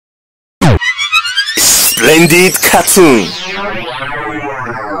Splendid cartoon.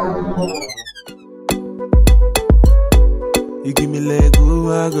 You give me leg,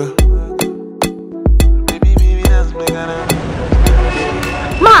 girl.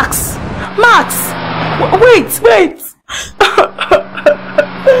 Max! Max! Wait!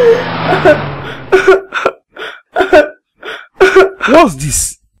 What's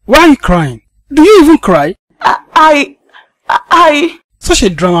this? Why are you crying? Do you even cry? I... Such a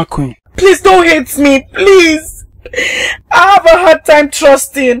drama queen. Please don't hate me, please. I have a hard time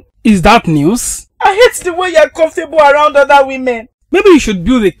trusting. Is that news? I hate the way you're comfortable around other women. Maybe you should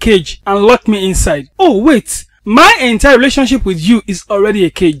build a cage and lock me inside. Oh wait, my entire relationship with you is already a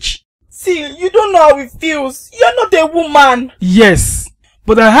cage. See, you don't know how it feels. You're not a woman. Yes,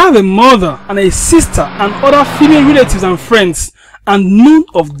 but I have a mother and a sister and other female relatives and friends, and none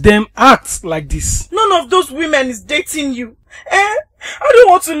of them acts like this. None of those women is dating you. I don't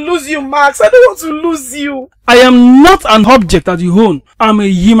want to lose you, Max. I don't want to lose you. I am not an object that you own. I'm a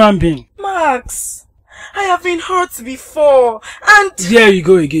human being. Max, I have been hurt before, and... There you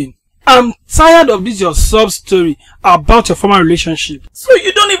go again. I'm tired of this your sub story about your former relationship. So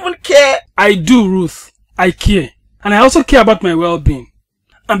you don't even care? I do, Ruth. I care. And I also care about my well-being.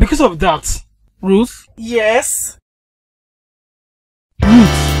 And because of that, Ruth... Yes?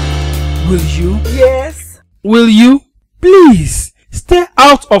 Ruth, will you? Yes? Will you? Please, stay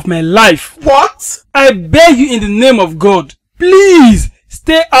out of my life. What? I beg you in the name of God. Please,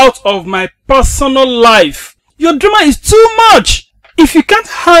 stay out of my personal life. Your drama is too much. If you can't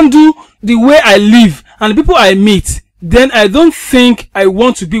handle the way I live and the people I meet, then I don't think I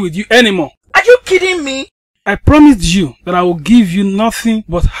want to be with you anymore. Are you kidding me? I promised you that I will give you nothing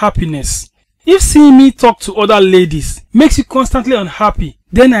but happiness. If seeing me talk to other ladies makes you constantly unhappy,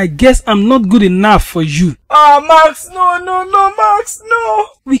 then I guess I'm not good enough for you. Max, no, Max, no.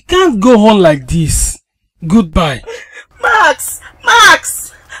 We can't go on like this. Goodbye. Max!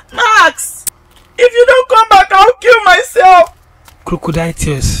 If you don't come back, I'll kill myself. Crocodile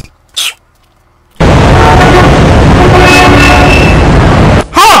tears.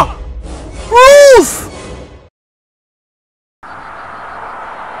 Ha! Ruth!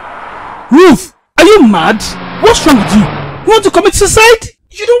 Ruth, are you mad? What's wrong with you? You want to commit suicide?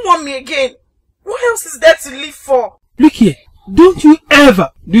 You don't want me again. What else is there to live for? Look here, don't you ever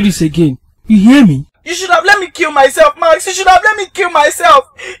do this again. You hear me? You should have let me kill myself, Max. You should have let me kill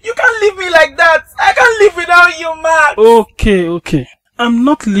myself. You can't leave me like that. I can't live without you, Max. Okay. I'm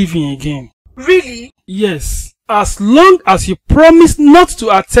not leaving again. Really? Yes. As long as you promise not to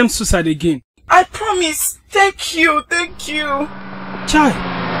attempt suicide again. I promise. Thank you. Chai.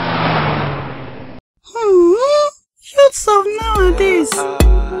 Youths of nowadays.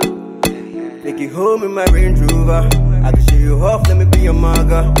 Take you home in my Range Rover. I can show you off, let me be your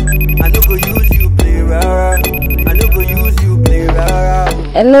maga. I no go use you play rara.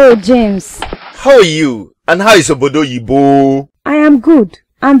 Hello, James. How are you? And how is Obodo Yibo? I am good,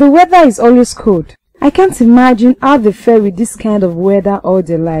 and the weather is always cold. I can't imagine how they fare with this kind of weather all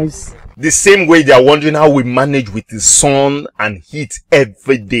their lives. The same way they are wondering how we manage with the sun and heat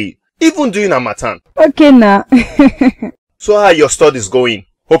every day, even during Harmattan. Okay now. So how are your studies going?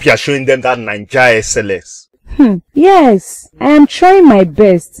 Hope you are showing them that Nigerian SLS. Yes, I am trying my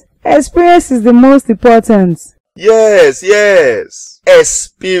best. Experience is the most important. Yes.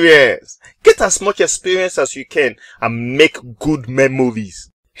 Experience. Get as much experience as you can and make good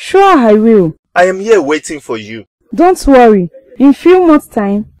memories. Sure, I will. I am here waiting for you. Don't worry. In few months'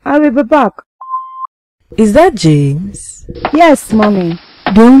 time, I will be back. Is that James? Yes, Mommy.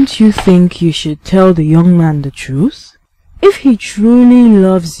 Don't you think you should tell the young man the truth? If he truly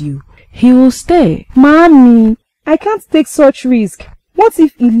loves you, he will stay. Mommy, I can't take such risk. What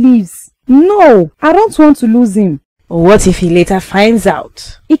if he leaves? No, I don't want to lose him. Or what if he later finds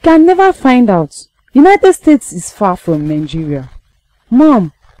out? He can never find out. United States is far from Nigeria.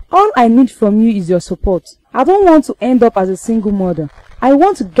 Mom, all I need from you is your support. I don't want to end up as a single mother. I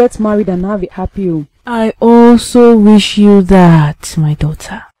want to get married and have a happy home. I also wish you that, my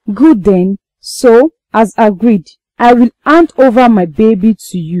daughter. Good then. So, as agreed, I will hand over my baby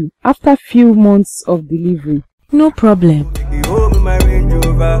to you after few months of delivery. No problem.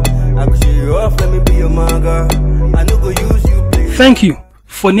 Thank you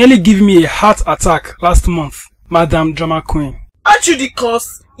for nearly giving me a heart attack last month, Madam Drama Queen. Aren't you the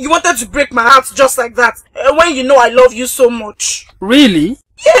cause? You wanted to break my heart just like that, when you know I love you so much. Really?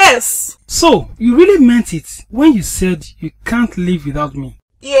 Yes. So, you really meant it when you said you can't live without me?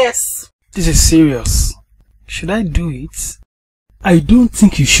 Yes. This is serious. Should I do it? I don't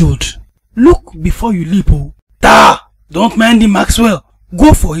think you should. Look before you leap, oh. Don't mind the Maxwell.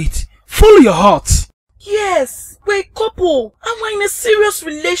 Go for it. Follow your heart. Yes, we're a couple and we're in a serious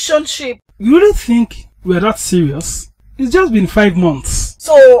relationship. You really think we're that serious? It's just been 5 months.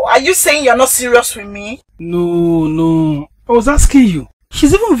 So, are you saying you're not serious with me? No. I was asking you.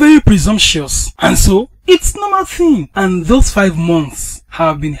 She's even very presumptuous. And so, it's normal thing. And those 5 months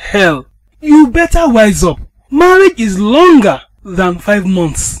have been hell. You better wise up. Marriage is longer than 5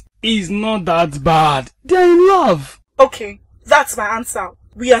 months. It's not that bad. They're in love. Okay, that's my answer.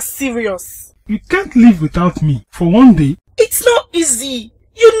 We are serious. You can't live without me for one day. It's not easy.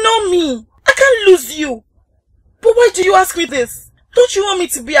 You know me. I can't lose you. But why do you ask me this? Don't you want me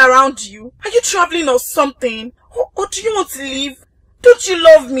to be around you? Are you traveling or something? Or do you want to leave? Don't you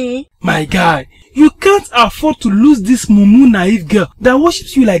love me? My guy, you can't afford to lose this mumu naive girl that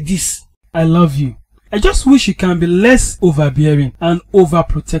worships you like this. I love you. I just wish you can be less overbearing and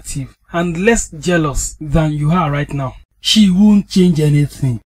overprotective and less jealous than you are right now. She won't change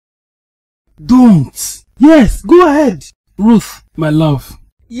anything. Don't. Yes, go ahead. Ruth, my love.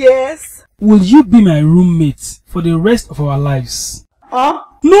 Yes? Will you be my roommate for the rest of our lives? Huh?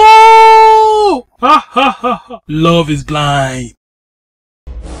 No! Ha ha ha ha. Love is blind.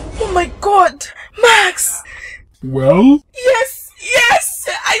 Oh my God, Max! Well? Yes,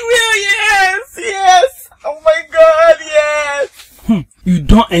 I will, yes! Oh my God, yes! You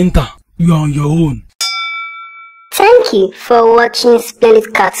don't enter. You are on your own. Thank you for watching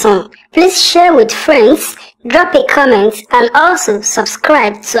Splendid Cartoon. Please share with friends, drop a comment, and also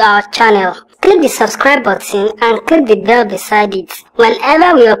subscribe to our channel. Click the subscribe button and click the bell beside it.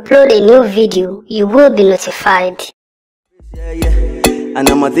 Whenever we upload a new video, you will be notified. Yeah. And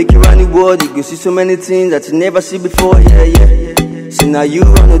I'ma take you around the world. You can see so many things that you never see before. Yeah. See now you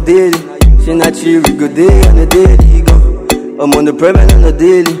on a daily. See now you go day on a daily. I'm on the permanent on a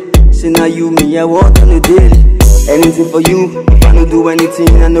daily. See now you me I want on a daily. Anything for you. If I don't do anything,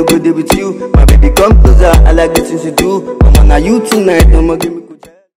 I no go there with you. My baby come closer. I like the things you do. I'm on you tonight. I'ma give me